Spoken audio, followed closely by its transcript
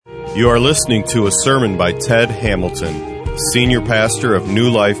You are listening to a sermon by Ted Hamilton, Senior Pastor of New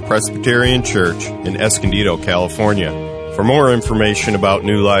Life Presbyterian Church in Escondido, California. For more information about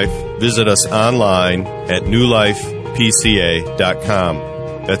New Life, visit us online at newlifepca.com.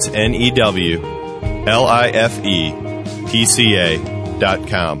 That's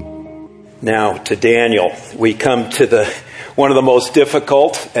NEWLIFEPCA.com. Now to Daniel. We come to one of the most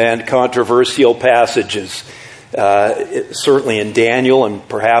difficult and controversial passages, certainly in Daniel and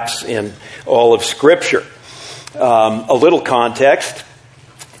perhaps in all of Scripture. A little context.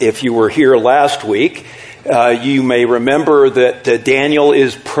 If you were here last week, you may remember that Daniel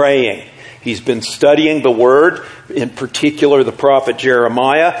is praying. He's been studying the Word, in particular the prophet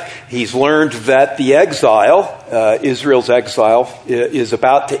Jeremiah. He's learned that the exile, Israel's exile, is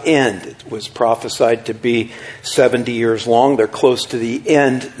about to end. It was prophesied to be 70 years long. They're close to the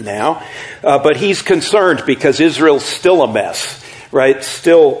end now. But he's concerned because Israel's still a mess, right?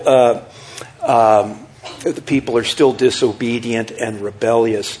 Still, the people are still disobedient and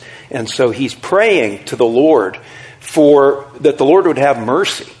rebellious. And so he's praying to the Lord that the Lord would have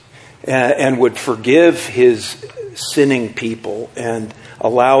mercy and would forgive his sinning people and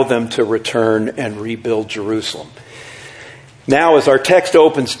allow them to return and rebuild Jerusalem. Now, as our text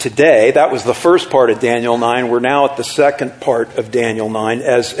opens today, that was the first part of Daniel 9. We're now at the second part of Daniel 9.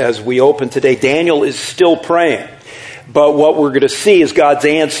 As we open today, Daniel is still praying. But what we're going to see is God's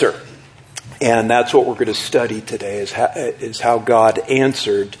answer. And that's what we're going to study today, is how God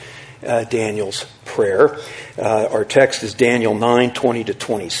answered Daniel's prayer. Our text is Daniel 9, 20 to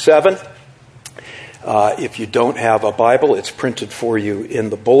 27. If you don't have a Bible, it's printed for you in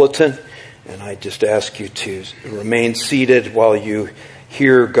the bulletin. And I just ask you to remain seated while you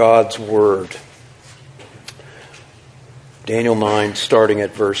hear God's word. Daniel 9, starting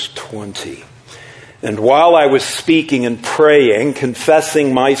at verse 20. And while I was speaking and praying,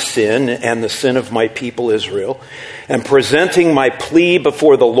 confessing my sin and the sin of my people Israel, and presenting my plea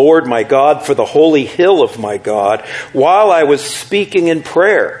before the Lord my God for the holy hill of my God, while I was speaking in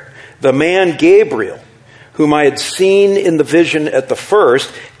prayer, the man Gabriel, whom I had seen in the vision at the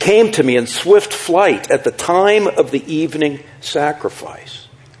first, came to me in swift flight at the time of the evening sacrifice.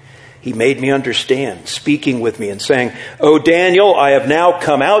 He made me understand, speaking with me and saying, O Daniel, I have now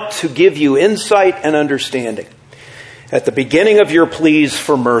come out to give you insight and understanding. At the beginning of your pleas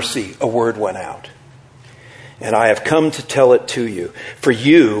for mercy, a word went out. And I have come to tell it to you, for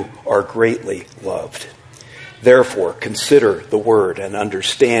you are greatly loved. Therefore, consider the word and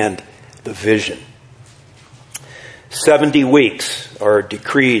understand the vision. 70 weeks are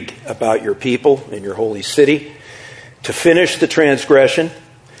decreed about your people in your holy city to finish the transgression,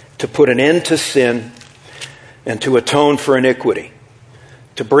 to put an end to sin, and to atone for iniquity,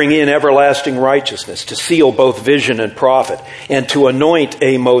 to bring in everlasting righteousness, to seal both vision and prophet, and to anoint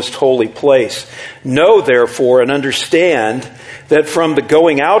a most holy place. Know, therefore, and understand that from the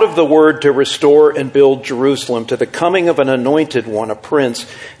going out of the word to restore and build Jerusalem to the coming of an anointed one, a prince,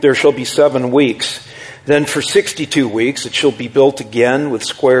 there shall be 7 weeks. Then for 62 weeks it shall be built again with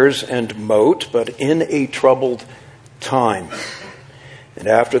squares and moat, but in a troubled time. And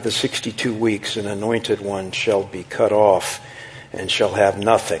after the 62 weeks, an anointed one shall be cut off and shall have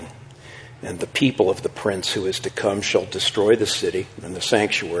nothing. And the people of the prince who is to come shall destroy the city and the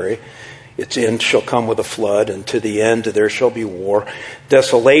sanctuary. Its end shall come with a flood, and to the end there shall be war.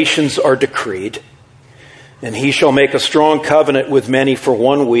 Desolations are decreed. And he shall make a strong covenant with many for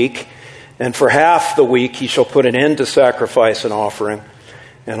 1 week. And for half the week he shall put an end to sacrifice and offering.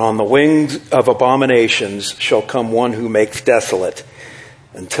 And on the wings of abominations shall come one who makes desolate,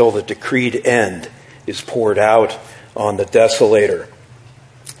 until the decreed end is poured out on the desolator.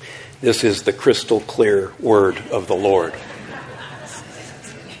 This is the crystal clear word of the Lord.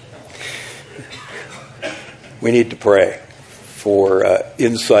 We need to pray for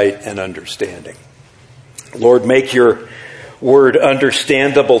insight and understanding. Lord, make your word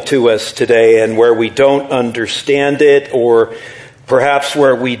understandable to us today, and where we don't understand it, or perhaps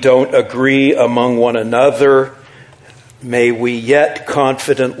where we don't agree among one another, may we yet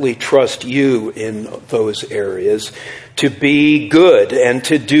confidently trust you in those areas to be good and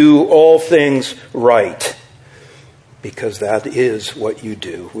to do all things right, because that is what you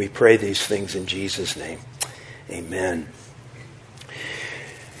do. We pray these things in Jesus' name. Amen.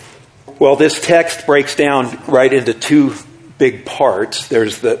 Well, this text breaks down right into 2 big parts.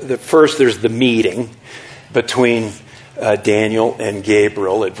 There's there's the meeting between Daniel and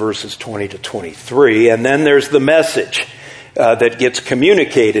Gabriel at verses 20 to 23. And then there's the message that gets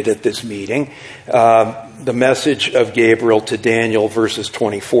communicated at this meeting. The message of Gabriel to Daniel, verses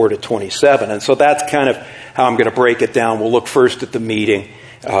 24 to 27. And so that's kind of how I'm going to break it down. We'll look first at the meeting,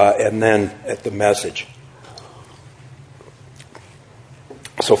 and then at the message.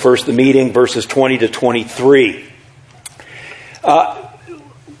 So first the meeting, verses 20 to 23.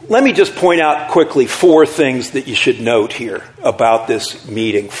 Let me just point out quickly 4 things that you should note here about this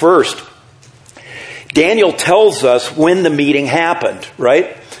meeting. First, Daniel tells us when the meeting happened,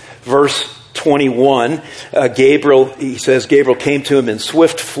 right? Verse 21, Gabriel came to him in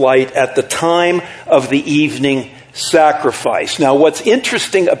swift flight at the time of the evening sacrifice. Now, what's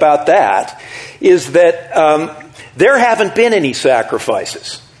interesting about that is that there haven't been any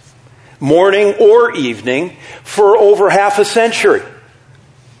sacrifices, morning or evening, for over half a century.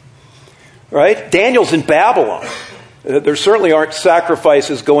 Right? Daniel's in Babylon. There certainly aren't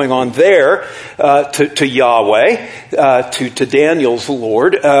sacrifices going on there to Yahweh, to Daniel's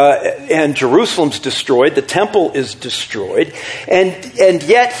Lord, and Jerusalem's destroyed. The temple is destroyed, and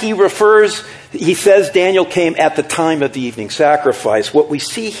yet he says Daniel came at the time of the evening sacrifice. What we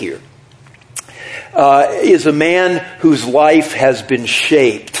see here is a man whose life has been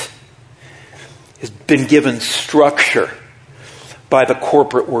shaped, has been given structure by the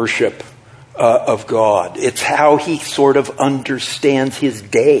corporate worship of God. It's how he sort of understands his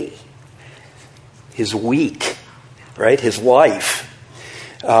day, his week, right? His life.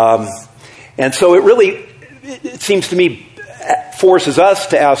 And so it seems to me, forces us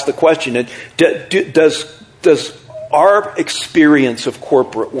to ask the question, does our experience of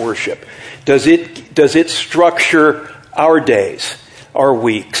corporate worship, does it structure our days, our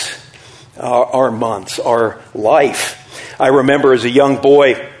weeks, our months, our life? I remember as a young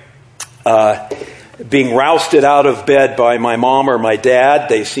boy, being rousted out of bed by my mom or my dad.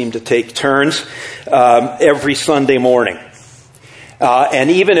 They seemed to take turns every Sunday morning.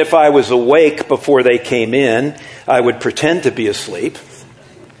 And even if I was awake before they came in, I would pretend to be asleep,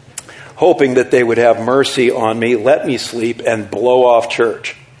 hoping that they would have mercy on me, let me sleep, and blow off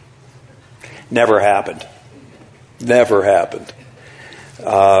church. Never happened. Never happened.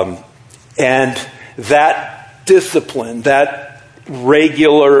 And that discipline, that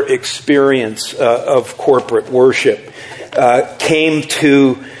regular experience of corporate worship came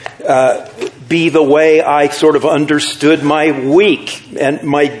to be the way I sort of understood my week and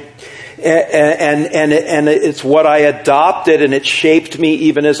and it's what I adopted, and it shaped me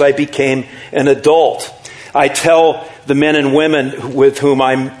even as I became an adult. I tell the men and women with whom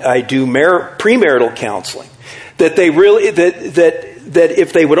I do premarital counseling that they really that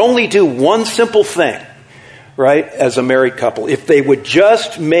if they would only do one simple thing, right, as a married couple, if they would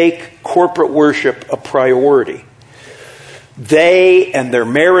just make corporate worship a priority, they and their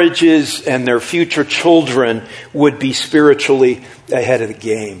marriages and their future children would be spiritually ahead of the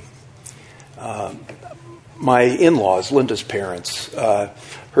game. My in-laws, Linda's parents,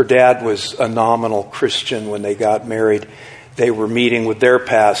 her dad was a nominal Christian when they got married. They were meeting with their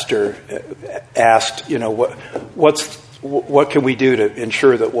pastor, asked, what can we do to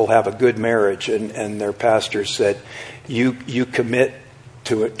ensure that we'll have a good marriage? And their pastor said, you commit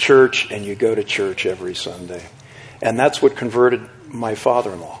to a church and you go to church every Sunday. And that's what converted my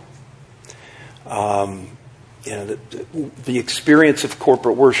father-in-law. The experience of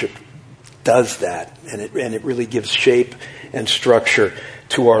corporate worship does that, and it really gives shape and structure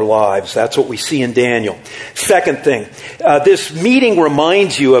to our lives. That's what we see in Daniel. Second thing, this meeting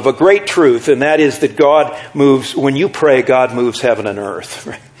reminds you of a great truth, and that is that God moves, when you pray, God moves heaven and earth.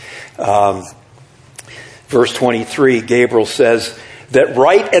 Verse 23, Gabriel says that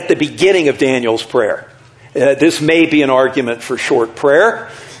right at the beginning of Daniel's prayer, this may be an argument for short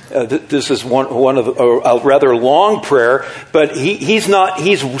prayer. This is one of a rather long prayer, but he's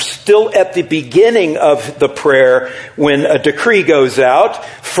still at the beginning of the prayer when a decree goes out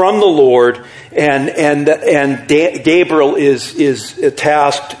from the Lord, and Gabriel is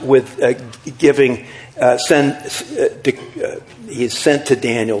tasked with he's sent to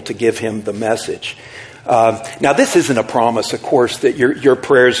Daniel to give him the message. Now, this isn't a promise, of course, that your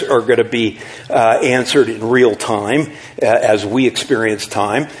prayers are going to be answered in real time, as we experience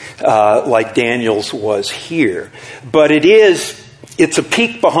time, like Daniel's was here. But it's a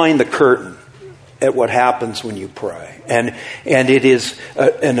peek behind the curtain at what happens when you pray. And it is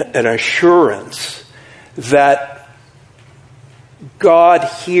an assurance that God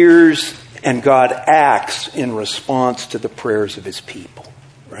hears and God acts in response to the prayers of his people,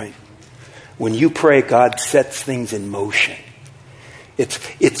 right? When you pray, God sets things in motion.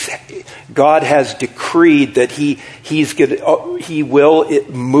 God has decreed that He will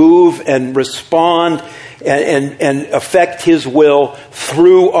move and respond and affect His will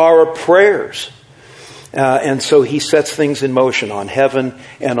through our prayers. And so He sets things in motion on heaven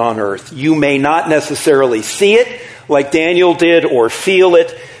and on earth. You may not necessarily see it like Daniel did or feel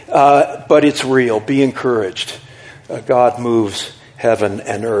it, but it's real. Be encouraged. God moves heaven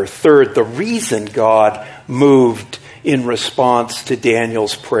and earth. Third, the reason God moved in response to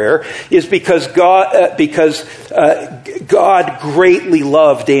Daniel's prayer is because God greatly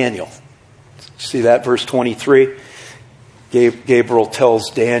loved Daniel. See that, verse 23? Gabriel tells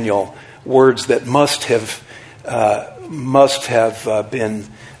Daniel words that must have been,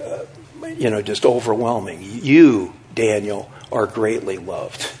 just overwhelming. You, Daniel, are greatly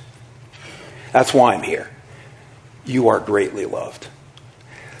loved. That's why I'm here. You are greatly loved.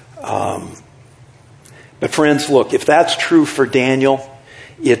 But friends, look, if that's true for Daniel,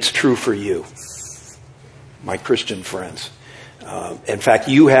 it's true for you, my Christian friends. In fact,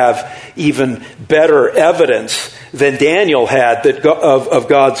 you have even better evidence than Daniel had of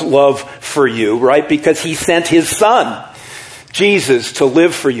God's love for you, right? Because he sent his son, Jesus, to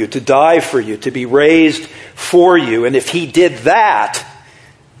live for you, to die for you, to be raised for you. And if he did that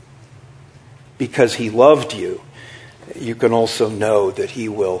because he loved you, you can also know that he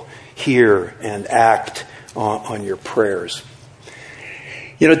will hear and act on your prayers.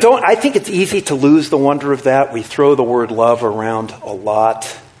 I think it's easy to lose the wonder of that. We throw the word love around a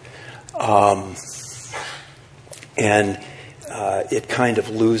lot. And it kind of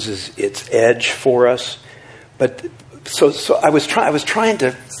loses its edge for us. But so I was trying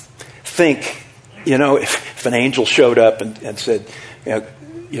to think, if an angel showed up and said,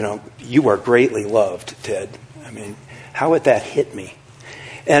 you are greatly loved, Ted. I mean, how would that hit me?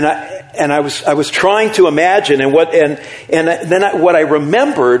 And I was trying to imagine, and then what I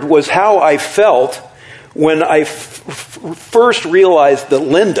remembered was how I felt when I first realized that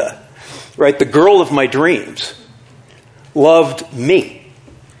Linda, right, the girl of my dreams, loved me.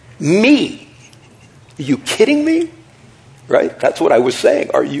 Me. Are you kidding me? Right? That's what I was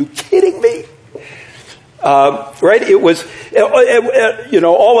saying. Are you kidding me? Right? It was,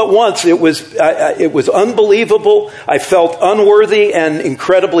 all at once, it was unbelievable. I felt unworthy and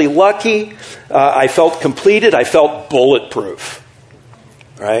incredibly lucky. I felt completed. I felt bulletproof.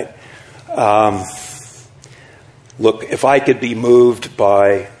 Right? Look, if I could be moved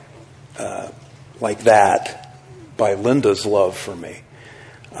by, like that, by Linda's love for me,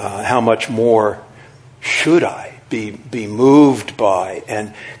 how much more should I be moved by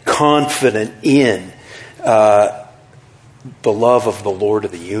and confident in the love of the Lord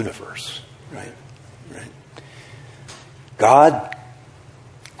of the universe, right? God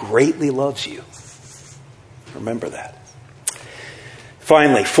greatly loves you. Remember that.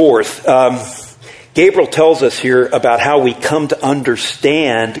 Finally, fourth, Gabriel tells us here about how we come to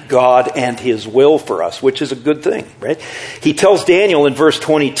understand God and His will for us, which is a good thing, right? He tells Daniel in verse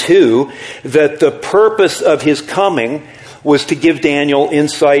 22 that the purpose of his coming was to give Daniel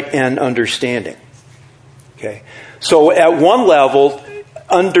insight and understanding. Okay, so at one level,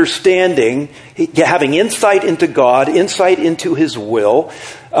 understanding, having insight into God, insight into His will,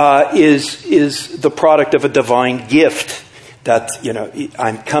 is the product of a divine gift. That,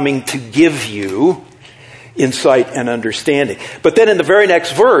 I'm coming to give you insight and understanding. But then in the very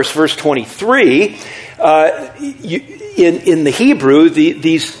next verse, verse 23, in the Hebrew,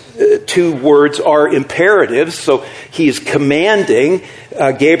 these two words are imperatives. So he is commanding,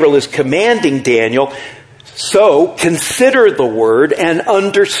 Gabriel is commanding Daniel, so consider the word and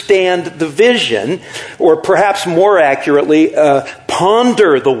understand the vision, or perhaps more accurately,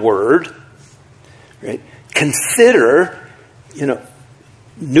 ponder the word. Right? Consider,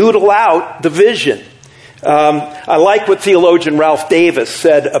 noodle out the vision. I like what theologian Ralph Davis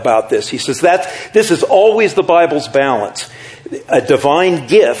said about this. He says this is always the Bible's balance. A divine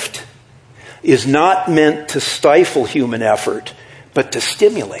gift is not meant to stifle human effort, but to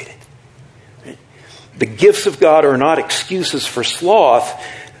stimulate it. The gifts of God are not excuses for sloth,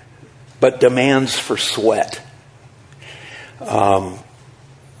 but demands for sweat.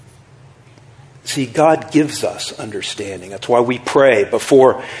 See, God gives us understanding. That's why we pray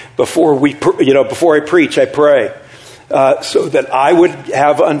before I preach. I pray so that I would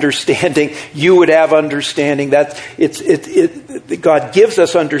have understanding, you would have understanding. God gives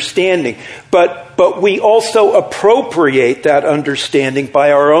us understanding, but we also appropriate that understanding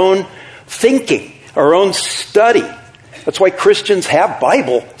by our own thinking, our own study. That's why Christians have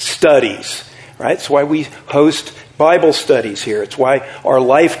Bible studies, right? That's why we host Bible studies here. It's why our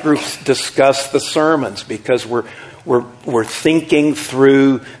life groups discuss the sermons, because we're thinking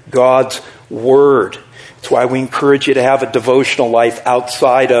through God's Word. It's why we encourage you to have a devotional life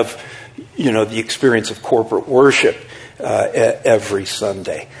outside of, the experience of corporate worship every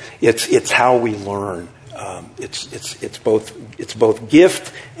Sunday. It's how we learn. It's both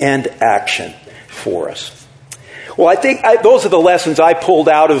gift and action for us. Well, I think those are the lessons I pulled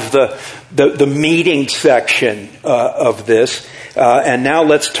out of the meeting section of this. And now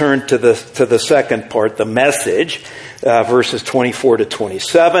let's turn to the second part, the message, verses 24 to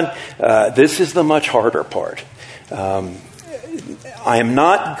 27. This is the much harder part. I am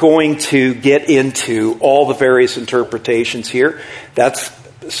not going to get into all the various interpretations here. That's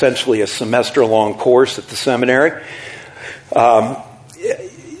essentially a semester-long course at the seminary.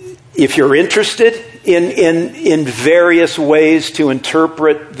 If you're interested in various ways to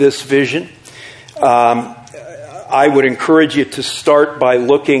interpret this vision, I would encourage you to start by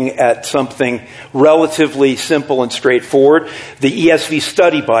looking at something relatively simple and straightforward. The ESV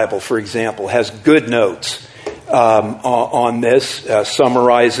Study Bible, for example, has good notes on this,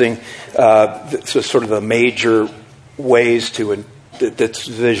 summarizing sort of the major ways that this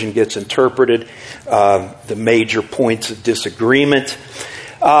vision gets interpreted, the major points of disagreement.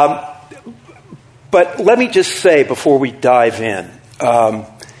 But let me just say before we dive in,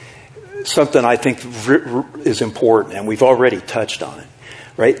 something I think is important, and we've already touched on it,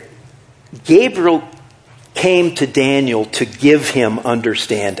 right? Gabriel came to Daniel to give him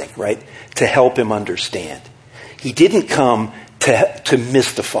understanding, right? To help him understand. He didn't come to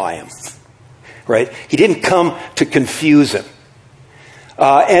mystify him, right? He didn't come to confuse him.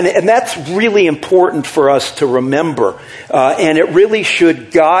 And that's really important for us to remember. And it really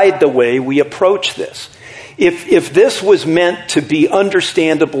should guide the way we approach this. If this was meant to be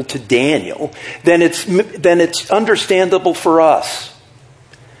understandable to Daniel, then it's understandable for us,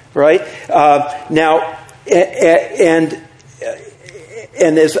 right? Now, and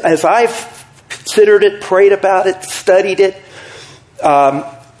as I've considered it, prayed about it, studied it,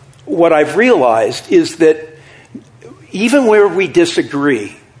 what I've realized is that even where we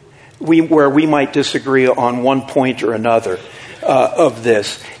disagree, where we might disagree on one point or another of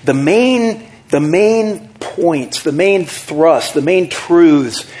this, the main points, the main thrust, the main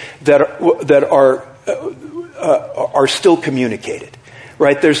truths that are still communicated,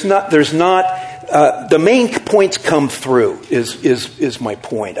 right? There's not the main points come through is my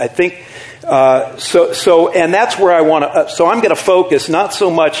point. I think so, and that's where I want to. So I'm going to focus not so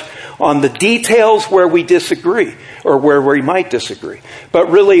much on the details where we disagree or where we might disagree,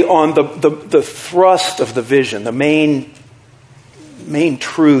 but really on the thrust of the vision, the main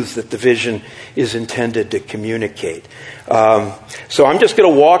truths that the vision is intended to communicate. So I'm just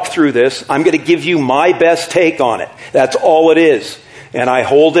going to walk through this. I'm going to give you my best take on it. That's all it is, and I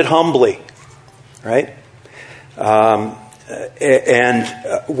hold it humbly, right? And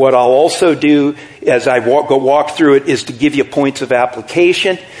what I'll also do as I walk through it is to give you points of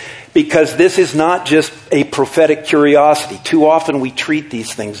application, because this is not just a prophetic curiosity. Too often we treat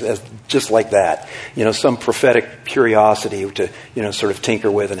these things as just like that. Some prophetic curiosity to, sort of tinker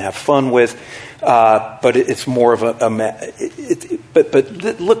with and have fun with. But it's more of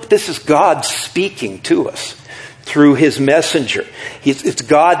but look, this is God speaking to us through his messenger. It's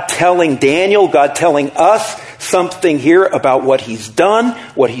God telling Daniel, God telling us something here about what he's done,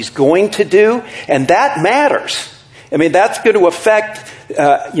 what he's going to do, and that matters. I mean, that's going to affect,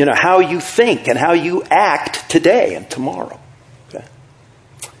 how you think and how you act today and tomorrow. Okay.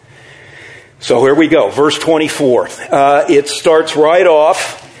 So here we go. Verse 24. It starts right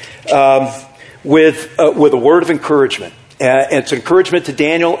off with a word of encouragement. It's an encouragement to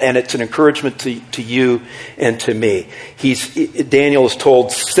Daniel, and it's an encouragement to you and to me. Daniel is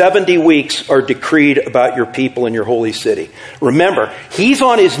told 70 weeks are decreed about your people in your holy city. Remember, he's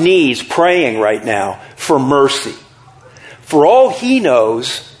on his knees praying right now for mercy. For all he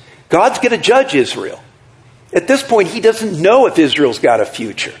knows, God's going to judge Israel. At this point, he doesn't know if Israel's got a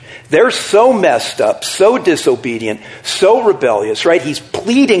future. They're so messed up, so disobedient, so rebellious, right? He's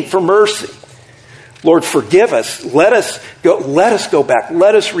pleading for mercy. Lord, forgive us. Let us go back.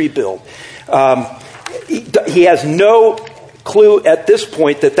 Let us rebuild. He has no clue at this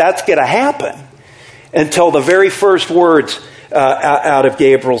point that that's going to happen until the very first words out of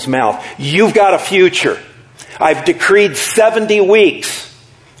Gabriel's mouth. You've got a future. I've decreed 70 weeks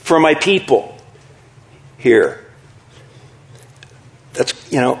for my people here. That's,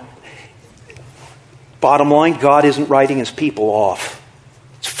 bottom line, God isn't writing his people off.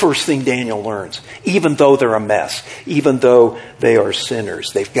 It's the first thing Daniel learns. Even though they're a mess, even though they are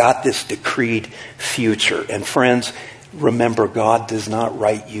sinners, they've got this decreed future. And friends, remember, God does not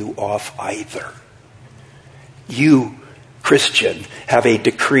write you off either. You, Christian, have a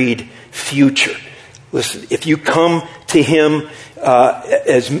decreed future. Listen, if you come to him,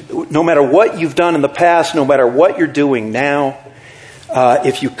 no matter what you've done in the past, no matter what you're doing now,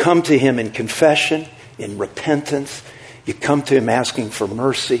 if you come to him in confession, in repentance, you come to him asking for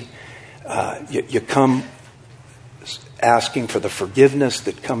mercy, you come asking for the forgiveness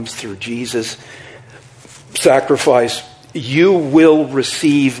that comes through Jesus' sacrifice, you will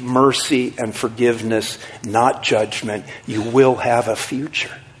receive mercy and forgiveness, not judgment. You will have a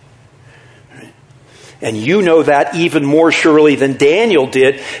future. And you know that even more surely than Daniel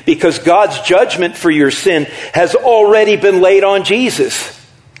did, because God's judgment for your sin has already been laid on Jesus.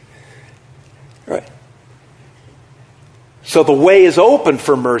 Right? So the way is open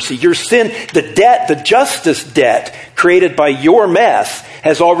for mercy. Your sin, the debt, the justice debt created by your mess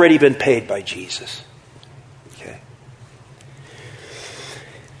has already been paid by Jesus. Okay.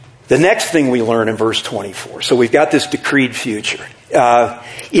 The next thing we learn in verse 24, so we've got this decreed future,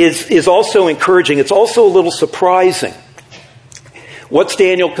 is also encouraging. It's also a little surprising. What's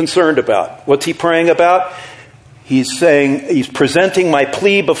Daniel concerned about? What's he praying about? He's saying, he's presenting my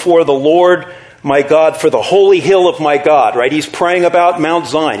plea before the Lord, my God, for the holy hill of my God, right? He's praying about Mount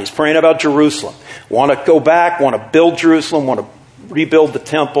Zion. He's praying about Jerusalem. Want to go back, want to build Jerusalem, want to rebuild the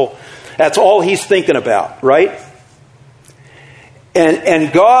temple. That's all he's thinking about, right?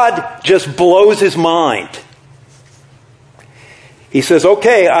 And God just blows his mind. He says,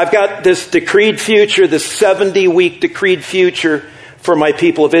 okay, I've got this decreed future, this 70-week decreed future for my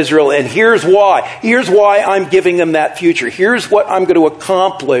people of Israel, and here's why. Here's why I'm giving them that future. Here's what I'm going to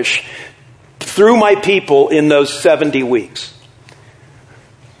accomplish through my people in those 70 weeks.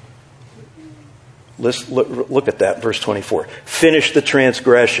 Let's look at that, verse 24. Finish the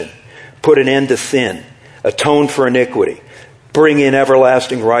transgression, put an end to sin, atone for iniquity, bring in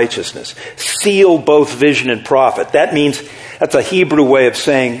everlasting righteousness, seal both vision and prophet. That means, that's a Hebrew way of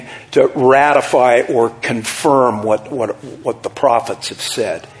saying to ratify or confirm what the prophets have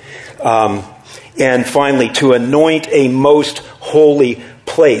said. And finally, to anoint a most holy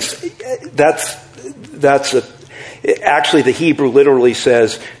place. Actually, the Hebrew literally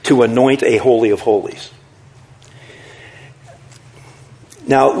says to anoint a holy of holies.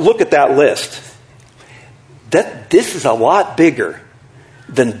 Now, look at that list. This is a lot bigger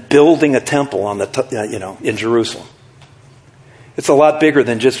than building a temple in Jerusalem. It's a lot bigger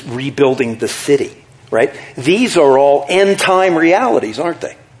than just rebuilding the city, right? These are all end-time realities, aren't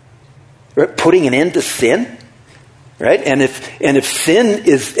they? Right? Putting an end to sin, right? And if sin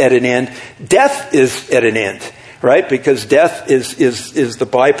is at an end, death is at an end, right? Because death is the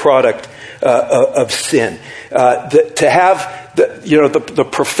byproduct of sin. To have the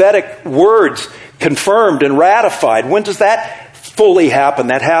prophetic words confirmed and ratified, when does that fully happen?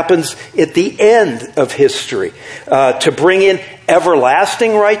 That happens at the end of history. To bring in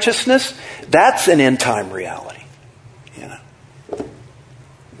everlasting righteousness, that's an end time reality.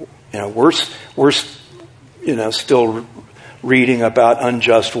 We're still reading about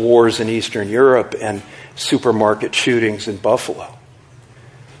unjust wars in Eastern Europe and supermarket shootings in Buffalo.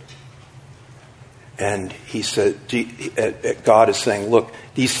 And he said, God is saying, look,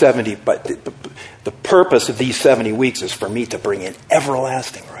 these 70, but the purpose of these 70 weeks is for me to bring in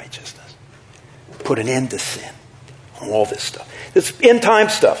everlasting righteousness, put an end to sin, all this stuff. It's end time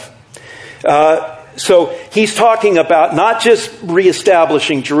stuff. So he's talking about not just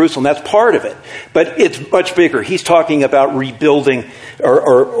reestablishing Jerusalem, that's part of it, but it's much bigger. He's talking about rebuilding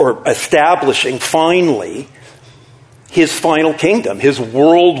or establishing finally his final kingdom, his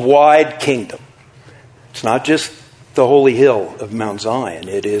worldwide kingdom. It's not just the holy hill of Mount Zion.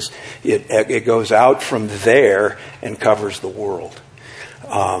 It goes out from there and covers the world.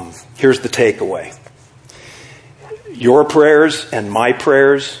 Here's the takeaway. Your prayers and my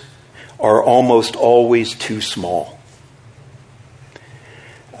prayers are almost always too small.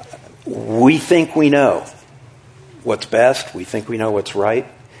 We think we know what's best. We think we know what's right.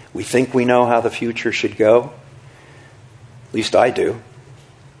 We think we know how the future should go. At least I do.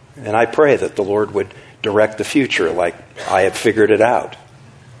 And I pray that the Lord would direct the future like I have figured it out.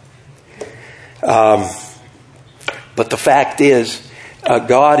 But the fact is,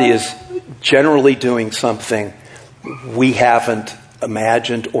 God is generally doing something we haven't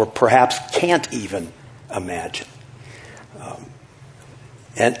imagined or perhaps can't even imagine.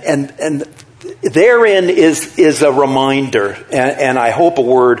 And therein is a reminder and I hope a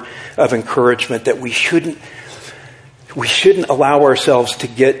word of encouragement that we shouldn't allow ourselves to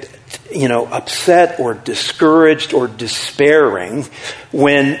get upset or discouraged or despairing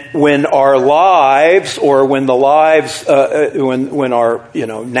when our lives or when the lives when our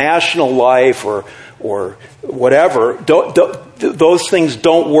national life or whatever those things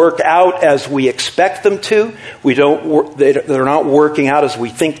don't work out as we expect them to. They're not working out as we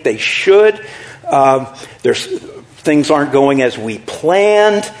think they should. Things aren't going as we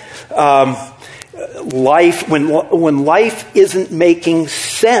planned. When life isn't making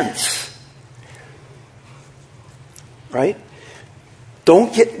sense, right?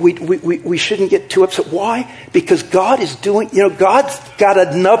 We shouldn't get too upset. Why? Because God is God's got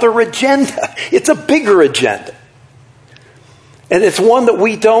another agenda. It's a bigger agenda. And it's one that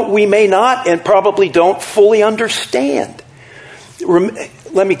we may not and probably don't fully understand.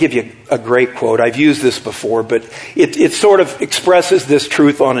 Let me give you a great quote. I've used this before, but it sort of expresses this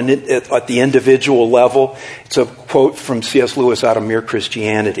truth at the individual level. It's a quote from C.S. Lewis out of Mere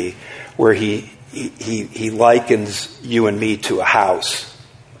Christianity, where he likens you and me to a house.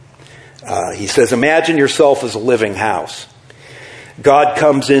 He says, imagine yourself as a living house. God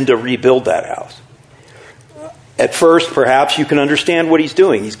comes in to rebuild that house. At first, perhaps you can understand what he's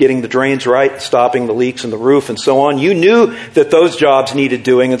doing. He's getting the drains right, stopping the leaks in the roof, and so on. You knew that those jobs needed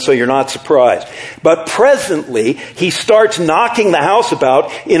doing, and so you're not surprised. But presently, he starts knocking the house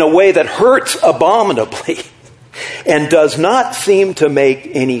about in a way that hurts abominably and does not seem to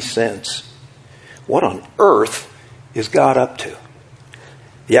make any sense. What on earth is God up to?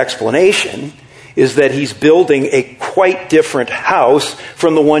 The explanation is that he's building a quite different house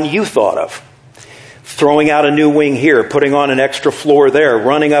from the one you thought of. Throwing out a new wing here, putting on an extra floor there,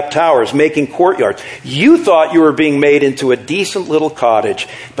 running up towers, making courtyards. You thought you were being made into a decent little cottage,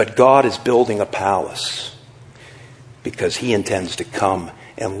 but God is building a palace because he intends to come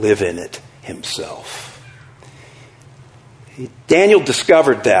and live in it himself. Daniel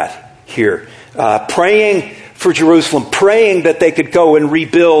discovered that here, praying for Jerusalem, praying that they could go and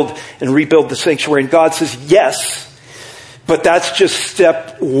rebuild the sanctuary. And God says, yes, but that's just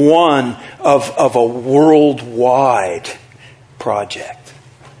step one of a worldwide project,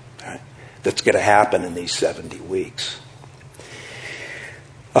 right, that's going to happen in these 70 weeks.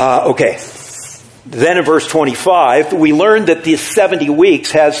 Okay. Then in verse 25, we learn that these 70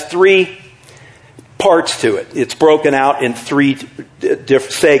 weeks has 3 parts to it. It's broken out in 3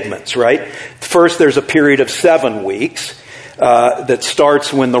 different segments, right? First, there's a period of 7 weeks that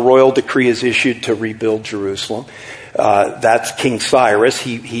starts when the royal decree is issued to rebuild Jerusalem. That's King Cyrus.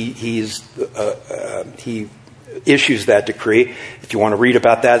 He issues that decree. If you want to read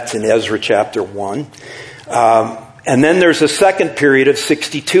about that, it's in Ezra chapter 1. And then there's a second period of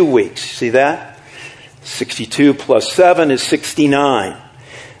 62 weeks. See that? 62 plus 7 is 69.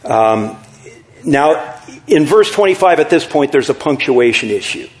 Now, in verse 25 at this point, there's a punctuation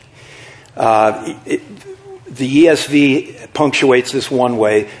issue. The ESV punctuates this one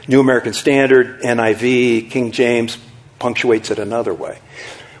way. New American Standard, NIV, King James punctuates it another way.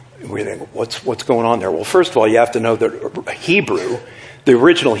 We think, what's going on there? Well, first of all, you have to know that Hebrew, the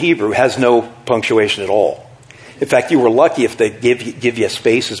original Hebrew, has no punctuation at all. In fact, you were lucky if they give you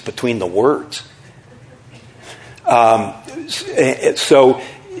spaces between the words.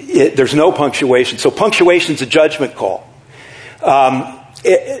 There's no punctuation. So punctuation's a judgment call.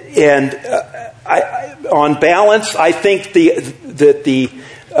 On balance, I think that the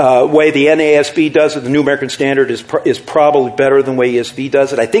way the NASB does it, the New American Standard, is probably better than the way ESV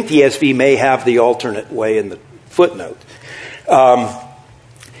does it. I think the ESV may have the alternate way in the footnote,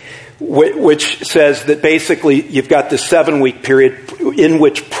 which says that basically you've got this 7-week period in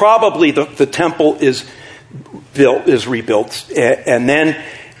which probably the temple is rebuilt,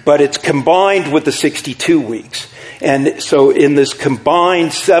 but it's combined with the 62 weeks. And so in this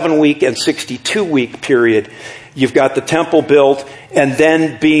combined 7-week and 62-week period, you've got the temple built and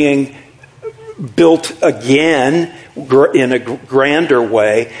then being built again in a grander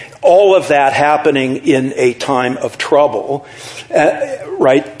way. All of that happening in a time of trouble,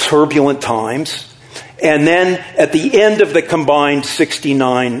 right? Turbulent times. And then at the end of the combined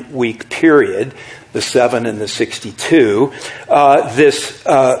 69-week period, the 7 and the 62, this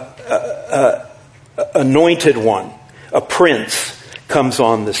anointed one, a prince, comes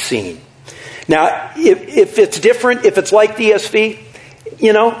on the scene. Now, if it's different, if it's like the ESV,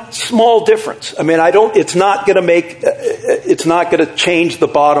 small difference. I mean, it's not going to change the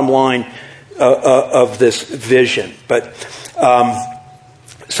bottom line of this vision. But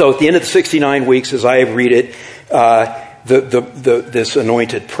so at the end of the 69 weeks, as I read it, this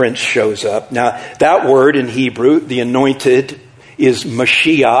anointed prince shows up. Now, that word in Hebrew, the anointed, is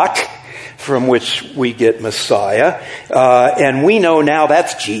Mashiach, from which we get Messiah. And we know now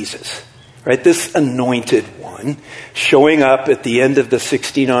that's Jesus, right? This anointed one showing up at the end of the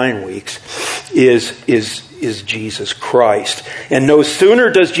 69 weeks is Jesus Christ. And no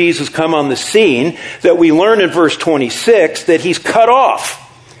sooner does Jesus come on the scene that we learn in verse 26 that he's cut off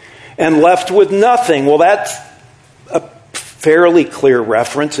and left with nothing. Well, that's a fairly clear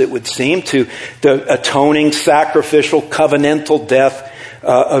reference, it would seem, to the atoning, sacrificial, covenantal death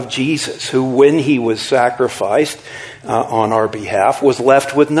of Jesus, who, when he was sacrificed on our behalf, was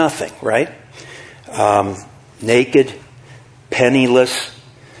left with nothing, right? Naked, penniless,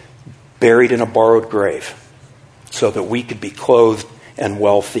 buried in a borrowed grave, so that we could be clothed and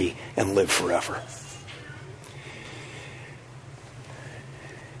wealthy and live forever.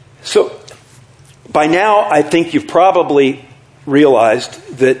 So, by now, I think you've probably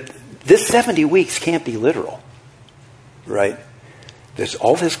realized that this 70 weeks can't be literal, right? There's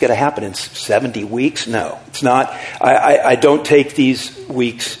all this going to happen in 70 weeks? No, it's not. I don't take these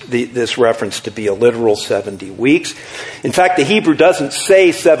weeks, this reference, to be a literal 70 weeks. In fact, the Hebrew doesn't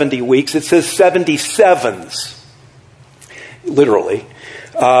say 70 weeks. It says 77s, literally.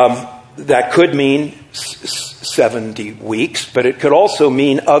 That could mean 70 weeks, but it could also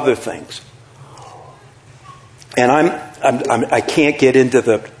mean other things. And I can't get into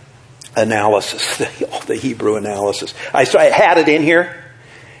the analysis, the Hebrew analysis. I had it in here,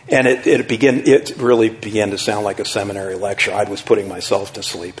 and it really began to sound like a seminary lecture. I was putting myself to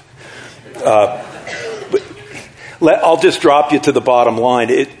sleep. I'll just drop you to the bottom line.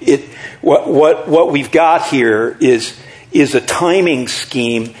 What we've got here is a timing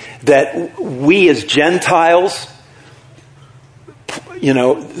scheme that we as Gentiles,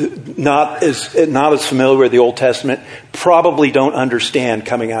 not as familiar with the Old Testament, probably don't understand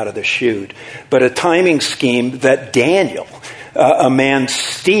coming out of the chute. But a timing scheme that Daniel, a man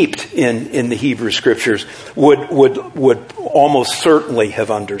steeped in the Hebrew Scriptures, would almost certainly have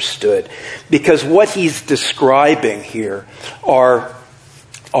understood. Because what he's describing here are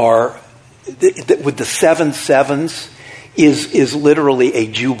with the 7 sevens is literally a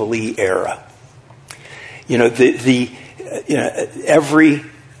Jubilee era.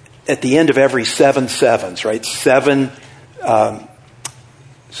 At the end of every 7 sevens, right? Seven.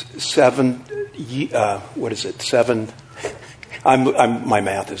 What is it? 7. My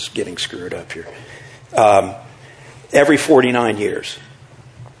math is getting screwed up here. Every 49 years,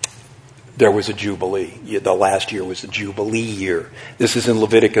 there was a Jubilee. The last year was the Jubilee year. This is in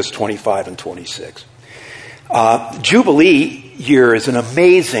Leviticus 25 and 26. Jubilee year is an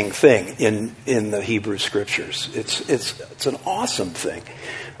amazing thing in the Hebrew Scriptures. It's an awesome thing.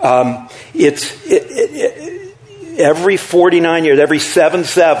 Every 49 years, every 7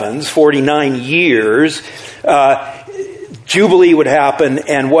 sevens, 49 years, Jubilee would happen,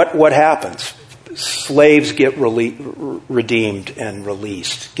 and what happens? Slaves get redeemed and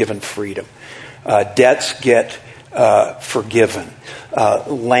released, given freedom. Debts get forgiven.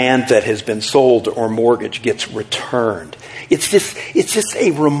 Land that has been sold or mortgaged gets returned. It's just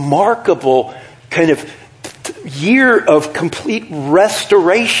a remarkable kind of year of complete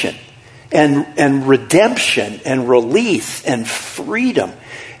restoration and redemption and release and freedom.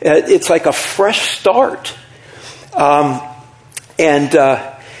 It's like a fresh start.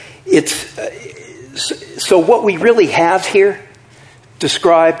 So what we really have here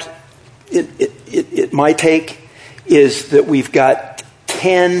described, my take, is that we've got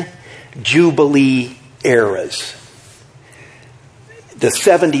 10 Jubilee eras. The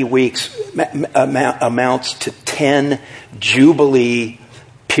 70 weeks amounts to 10 Jubilee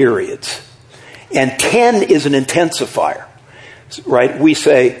periods. And 10 is an intensifier, right? We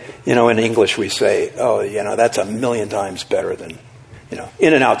say, in English we say, that's 1,000,000 times better than,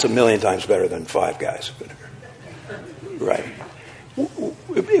 In-N-Out's 1,000,000 times better than Five Guys. Right.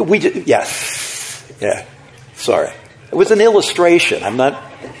 Yes. Yeah. Sorry. It was an illustration. I'm not...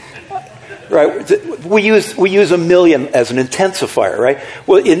 Right. We use 1,000,000 as an intensifier, right?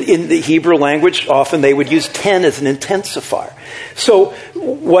 Well, in the Hebrew language, often they would use 10 as an intensifier. So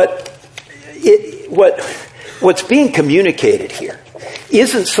what's being communicated here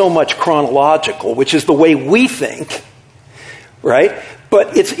isn't so much chronological, which is the way we think, right?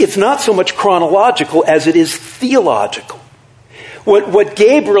 But it's not so much chronological as it is theological. What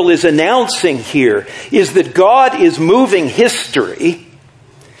Gabriel is announcing here is that God is moving history,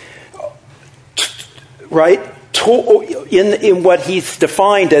 right, in what he's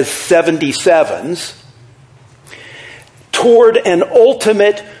defined as 77s, toward an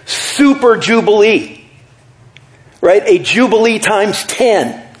ultimate super jubilee, right? A jubilee times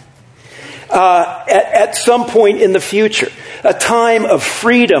 10 at some point in the future. A time of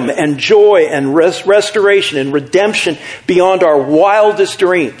freedom and joy and restoration and redemption beyond our wildest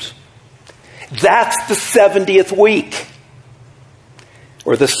dreams. That's the 70th week,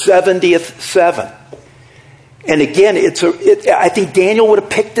 or the 70th seven. And again, I think Daniel would have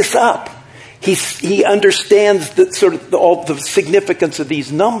picked this up. He understands all the significance of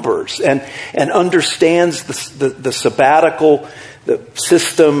these numbers and understands the sabbatical, the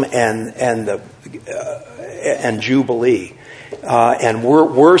system and Jubilee. And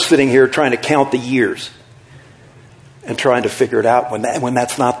we're sitting here trying to count the years and trying to figure it out when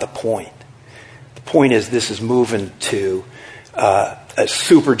that's not the point. The point is this is moving to a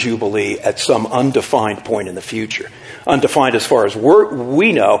super jubilee at some undefined point in the future. Undefined as far as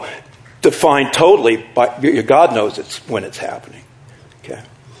we know, defined totally by God knows when it's happening. Okay,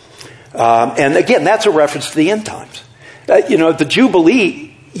 and again, that's a reference to the end times. The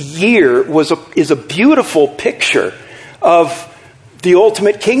Jubilee year is a beautiful picture of the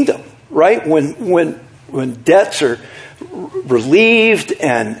ultimate kingdom, right? When debts are relieved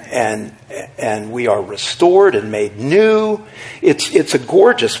and we are restored and made new. It's a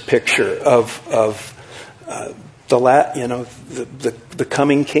gorgeous picture of the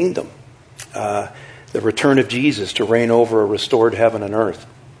coming kingdom, the return of Jesus to reign over a restored heaven and earth.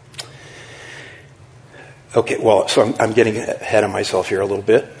 Okay, well, so I'm getting ahead of myself here a little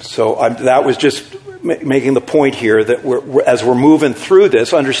bit. So that was just making the point here that as we're moving through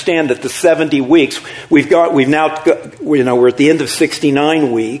this, understand that the 70 weeks we're at the end of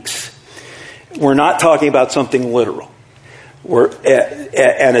 69 weeks. We're not talking about something literal.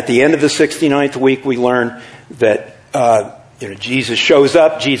 And at the end of the 69th week, we learn that Jesus shows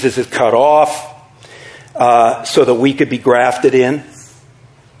up. Jesus is cut off so that we could be grafted in.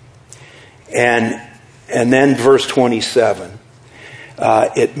 And then verse 27,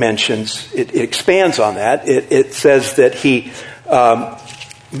 it expands on that. It says that he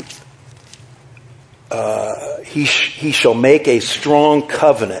shall make a strong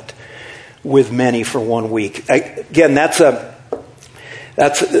covenant with many for 1 week. Again,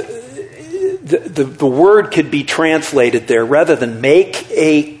 the word could be translated there rather than make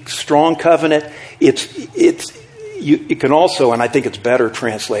a strong covenant. It can also, and I think it's better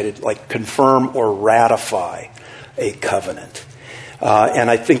translated, like confirm or ratify a covenant. And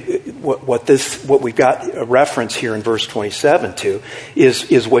I think what we've got a reference here in verse 27 to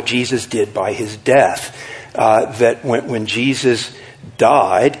is what Jesus did by his death. That when Jesus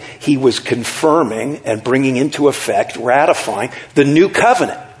died, he was confirming and bringing into effect, ratifying the new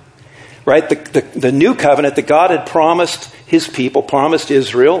covenant. Right? The new covenant that God had promised his people, promised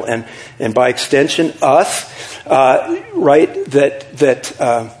Israel, and by extension us, right? That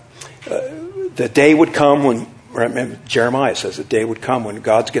the day would come when, Jeremiah says the day would come when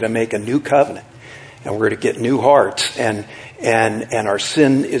God's going to make a new covenant, and we're going to get new hearts, and our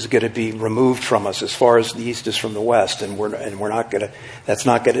sin is going to be removed from us as far as the east is from the west, and we're not going to.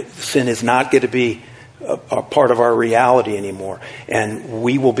 Sin is not going to be a part of our reality anymore, and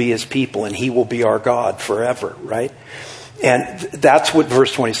we will be his people, and he will be our God forever, right? And that's what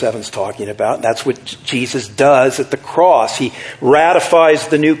verse 27 is talking about. That's what Jesus does at the cross. He ratifies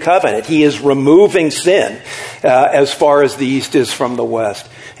the new covenant. He is removing sin as far as the east is from the west,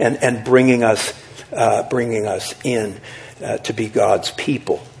 and bringing us in to be God's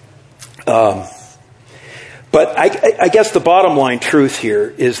people. But I guess the bottom line truth here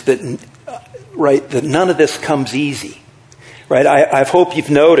is that. Right, that none of this comes easy. Right, I hope you've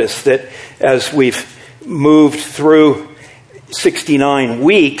noticed that as we've moved through 69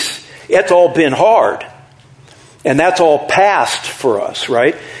 weeks, it's all been hard, and that's all past for us.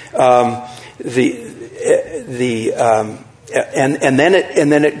 Right, and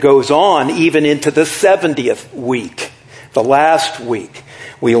then it goes on even into the 70th week, the last week.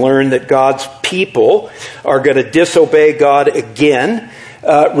 We learn that God's people are going to disobey God again.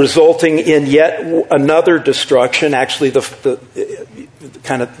 Resulting in yet another destruction, actually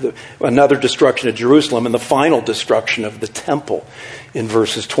another destruction of Jerusalem and the final destruction of the temple in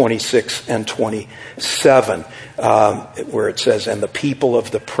verses 26 and 27, where it says, "And the people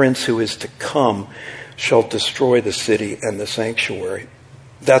of the prince who is to come shall destroy the city and the sanctuary."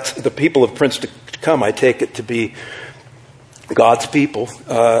 That's the people of prince to come. I take it to be God's people,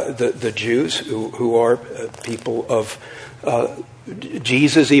 the Jews, who are people of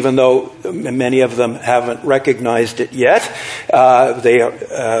Jesus, even though many of them haven't recognized it yet. And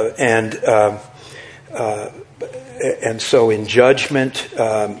so in judgment,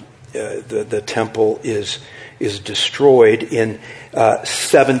 the temple is destroyed in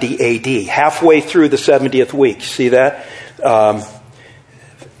 70 AD, halfway through the 70th week. See that?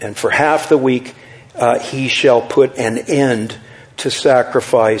 And for half the week, he shall put an end to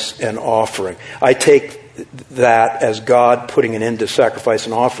sacrifice and offering. I take that as God putting an end to sacrifice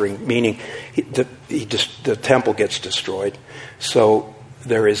and offering, meaning the temple gets destroyed, so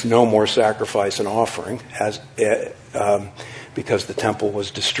there is no more sacrifice and offering because the temple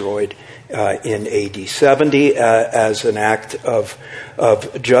was destroyed in AD 70 as an act of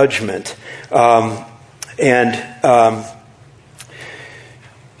judgment,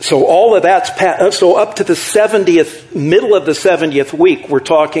 so all of that's past. So up to the middle of the 70th week, we're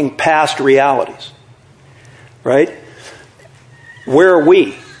talking past realities. Right? Where are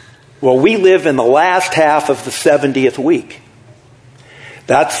we? Well, we live in the last half of the 70th week.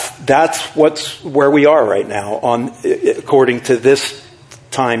 That's where we are right now, according to this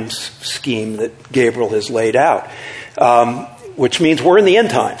time scheme that Gabriel has laid out, which means we're in the end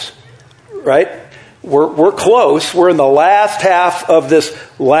times, right? We're close. We're in the last half of this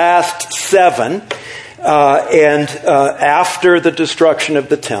last 7, and after the destruction of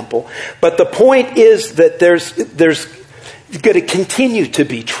the temple. But the point is that there's going to continue to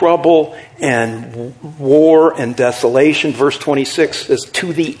be trouble and war and desolation. Verse 26 says,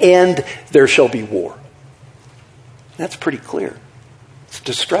 to the end there shall be war. That's pretty clear. It's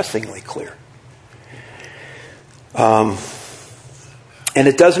distressingly clear. And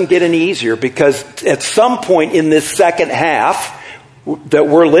it doesn't get any easier, because at some point in this second half that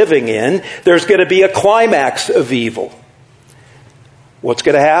we're living in, there's going to be a climax of evil. What's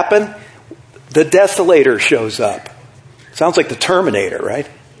going to happen? The desolator shows up. Sounds like the Terminator, right?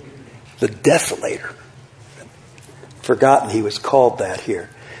 The desolator. Forgotten he was called that here.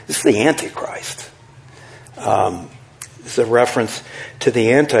 This is the Antichrist. This is a reference to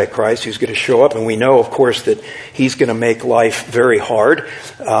the Antichrist who's going to show up. And we know, of course, that he's going to make life very hard.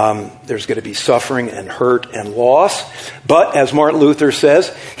 There's going to be suffering and hurt and loss. But, as Martin Luther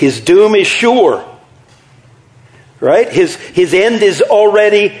says, his doom is sure. Right? His end is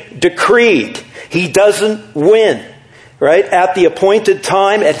already decreed. He doesn't win. Right? At the appointed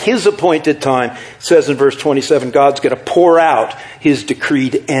time, at his appointed time, it says in verse 27, God's going to pour out his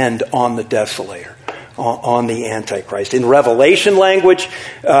decreed end on the desolator, on the Antichrist. In Revelation language,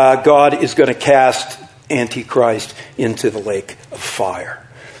 God is going to cast Antichrist into the lake of fire.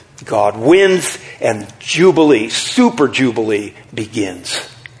 God wins, and Jubilee, super Jubilee, begins.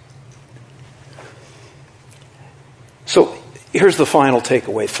 So here's the final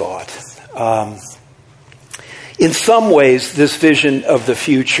takeaway thought. In some ways, this vision of the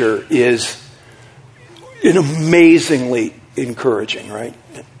future is amazingly encouraging, right?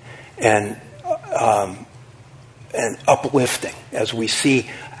 And uplifting as we see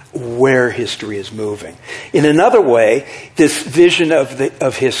where history is moving. In another way, this vision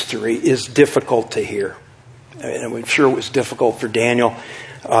of history is difficult to hear. And I'm sure it was difficult for Daniel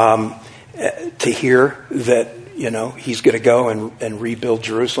to hear that, he's going to go and rebuild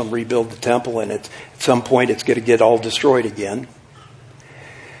Jerusalem, rebuild the temple, and at some point it's going to get all destroyed again.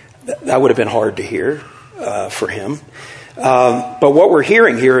 That would have been hard to hear for him. But what we're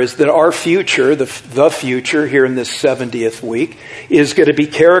hearing here is that our future, the future here in this 70th week, is going to be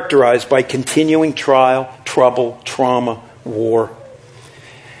characterized by continuing trial, trouble, trauma, war.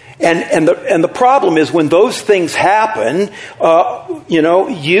 And the problem is when those things happen,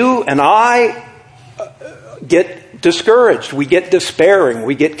 you and I get discouraged, we get despairing,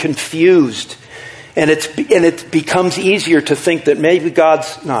 we get confused, and it becomes easier to think that maybe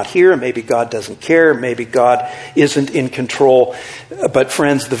God's not here, maybe God doesn't care, maybe God isn't in control. But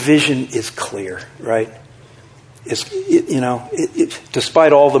friends, the vision is clear, right?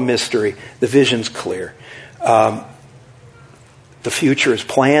 Despite all the mystery, the vision's clear. The future is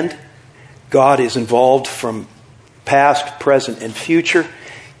planned. God is involved from past, present, and future.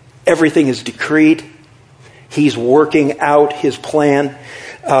 Everything is decreed. He's working out his plan.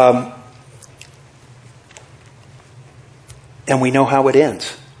 And we know how it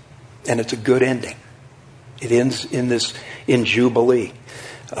ends. And it's a good ending. It ends in Jubilee.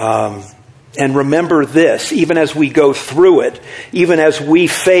 And remember this, even as we go through it, even as we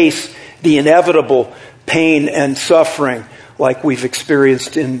face the inevitable pain and suffering like we've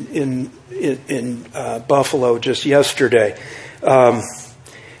experienced in Buffalo just yesterday,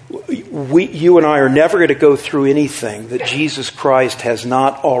 you and I are never going to go through anything that Jesus Christ has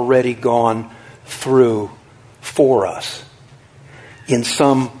not already gone through for us in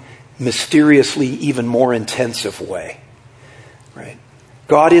some mysteriously even more intensive way. Right?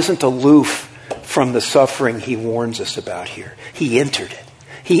 God isn't aloof from the suffering he warns us about here. He entered it.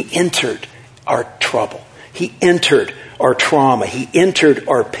 He entered our trouble. He entered our trauma. He entered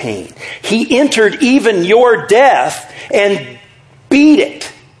our pain. He entered even your death and beat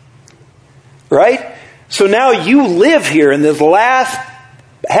it. Right? So now you live here in this last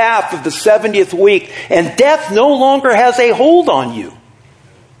half of the 70th week, and death no longer has a hold on you.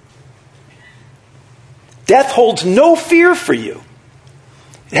 Death holds no fear for you.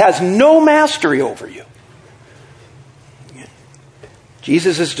 It has no mastery over you.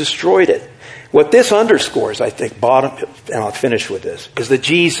 Jesus has destroyed it. What this underscores, I think, and I'll finish with this, is that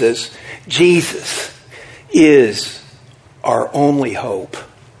Jesus is our only hope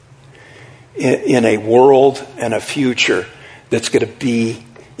in a world and a future that's going to be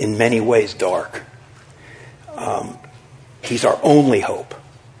in many ways dark. He's our only hope.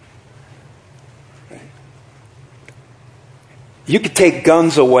 You could take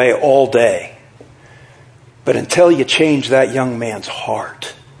guns away all day, but until you change that young man's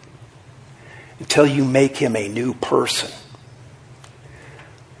heart, until you make him a new person,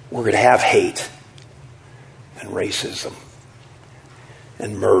 we're going to have hate and racism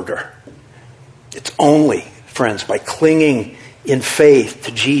and murder. It's only, friends, by clinging in faith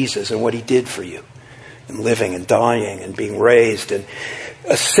to Jesus and what he did for you, and living and dying and being raised and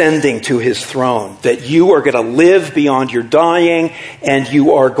ascending to his throne, that you are going to live beyond your dying, and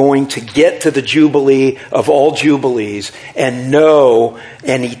you are going to get to the Jubilee of all Jubilees and know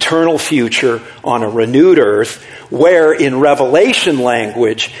an eternal future on a renewed earth where, in Revelation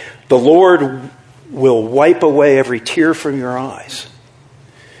language, the Lord will wipe away every tear from your eyes.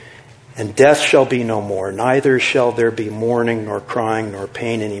 And death shall be no more, neither shall there be mourning, nor crying, nor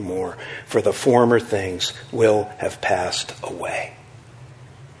pain anymore, for the former things will have passed away.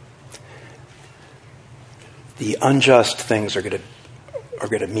 The unjust things are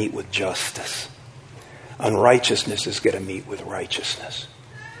going to meet with justice. Unrighteousness is going to meet with righteousness.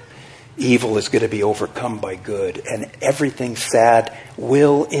 Evil is going to be overcome by good, and everything sad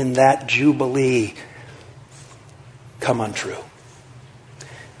will, in that Jubilee, come untrue.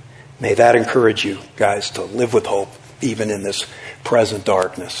 May that encourage you, guys, to live with hope, even in this present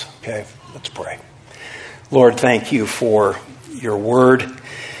darkness. Okay, let's pray. Lord, thank you for your word.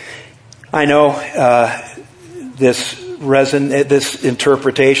 I know this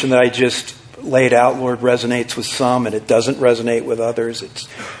interpretation that I just laid out, Lord, resonates with some, and it doesn't resonate with others. It's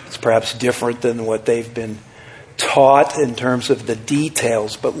perhaps different than what they've been taught in terms of the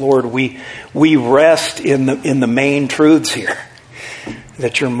details. But Lord, we rest in the main truths here,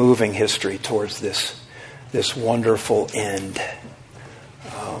 that you're moving history towards this wonderful end,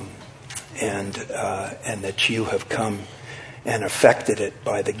 and that you have come and affected it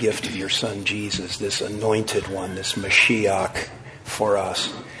by the gift of your Son Jesus, this anointed one, this Mashiach for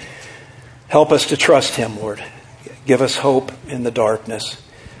us. Help us to trust him, Lord. Give us hope in the darkness.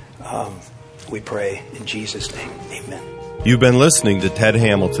 We pray in Jesus' name. Amen. You've been listening to Ted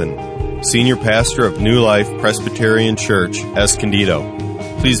Hamilton, Senior Pastor of New Life Presbyterian Church, Escondido.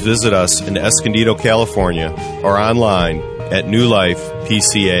 Please visit us in Escondido, California, or online at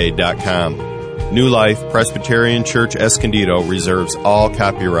newlifepca.com. New Life Presbyterian Church Escondido reserves all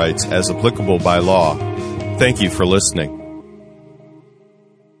copyrights as applicable by law. Thank you for listening.